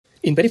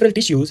In peripheral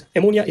tissues,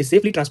 ammonia is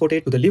safely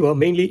transported to the liver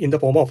mainly in the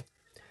form of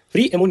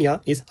free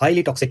ammonia is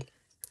highly toxic,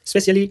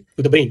 especially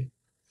to the brain.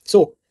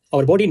 So,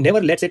 our body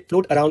never lets it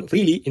float around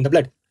freely in the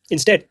blood.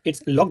 Instead,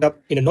 it's locked up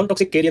in a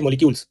non-toxic carrier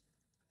molecules.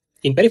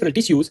 In peripheral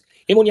tissues,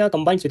 ammonia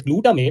combines with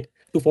glutamate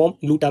to form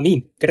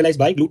glutamine, catalyzed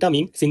by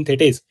glutamine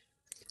synthetase.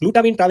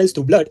 Glutamine travels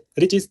through blood,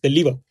 reaches the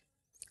liver.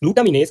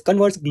 Glutaminase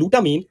converts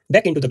glutamine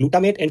back into the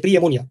glutamate and free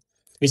ammonia,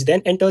 which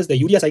then enters the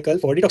urea cycle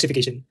for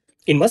detoxification.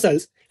 In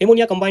muscles,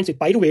 ammonia combines with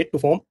pyruvate to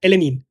form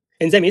alanine.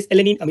 Enzyme is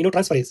alanine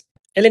aminotransferase.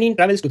 Alanine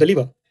travels to the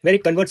liver, where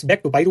it converts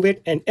back to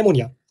pyruvate and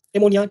ammonia,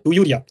 ammonia to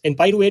urea, and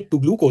pyruvate to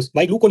glucose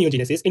by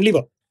gluconeogenesis in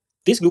liver.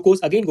 This glucose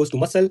again goes to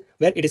muscle,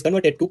 where it is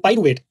converted to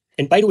pyruvate,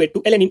 and pyruvate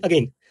to alanine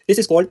again. This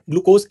is called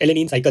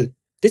glucose-alanine cycle.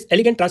 This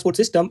elegant transport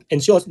system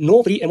ensures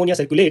no free ammonia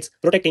circulates,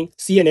 protecting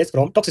CNS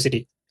from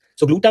toxicity.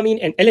 So glutamine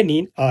and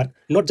alanine are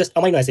not just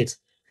amino acids.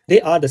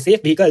 They are the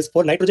safe vehicles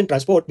for nitrogen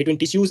transport between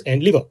tissues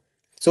and liver.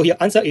 So here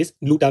answer is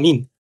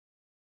glutamine.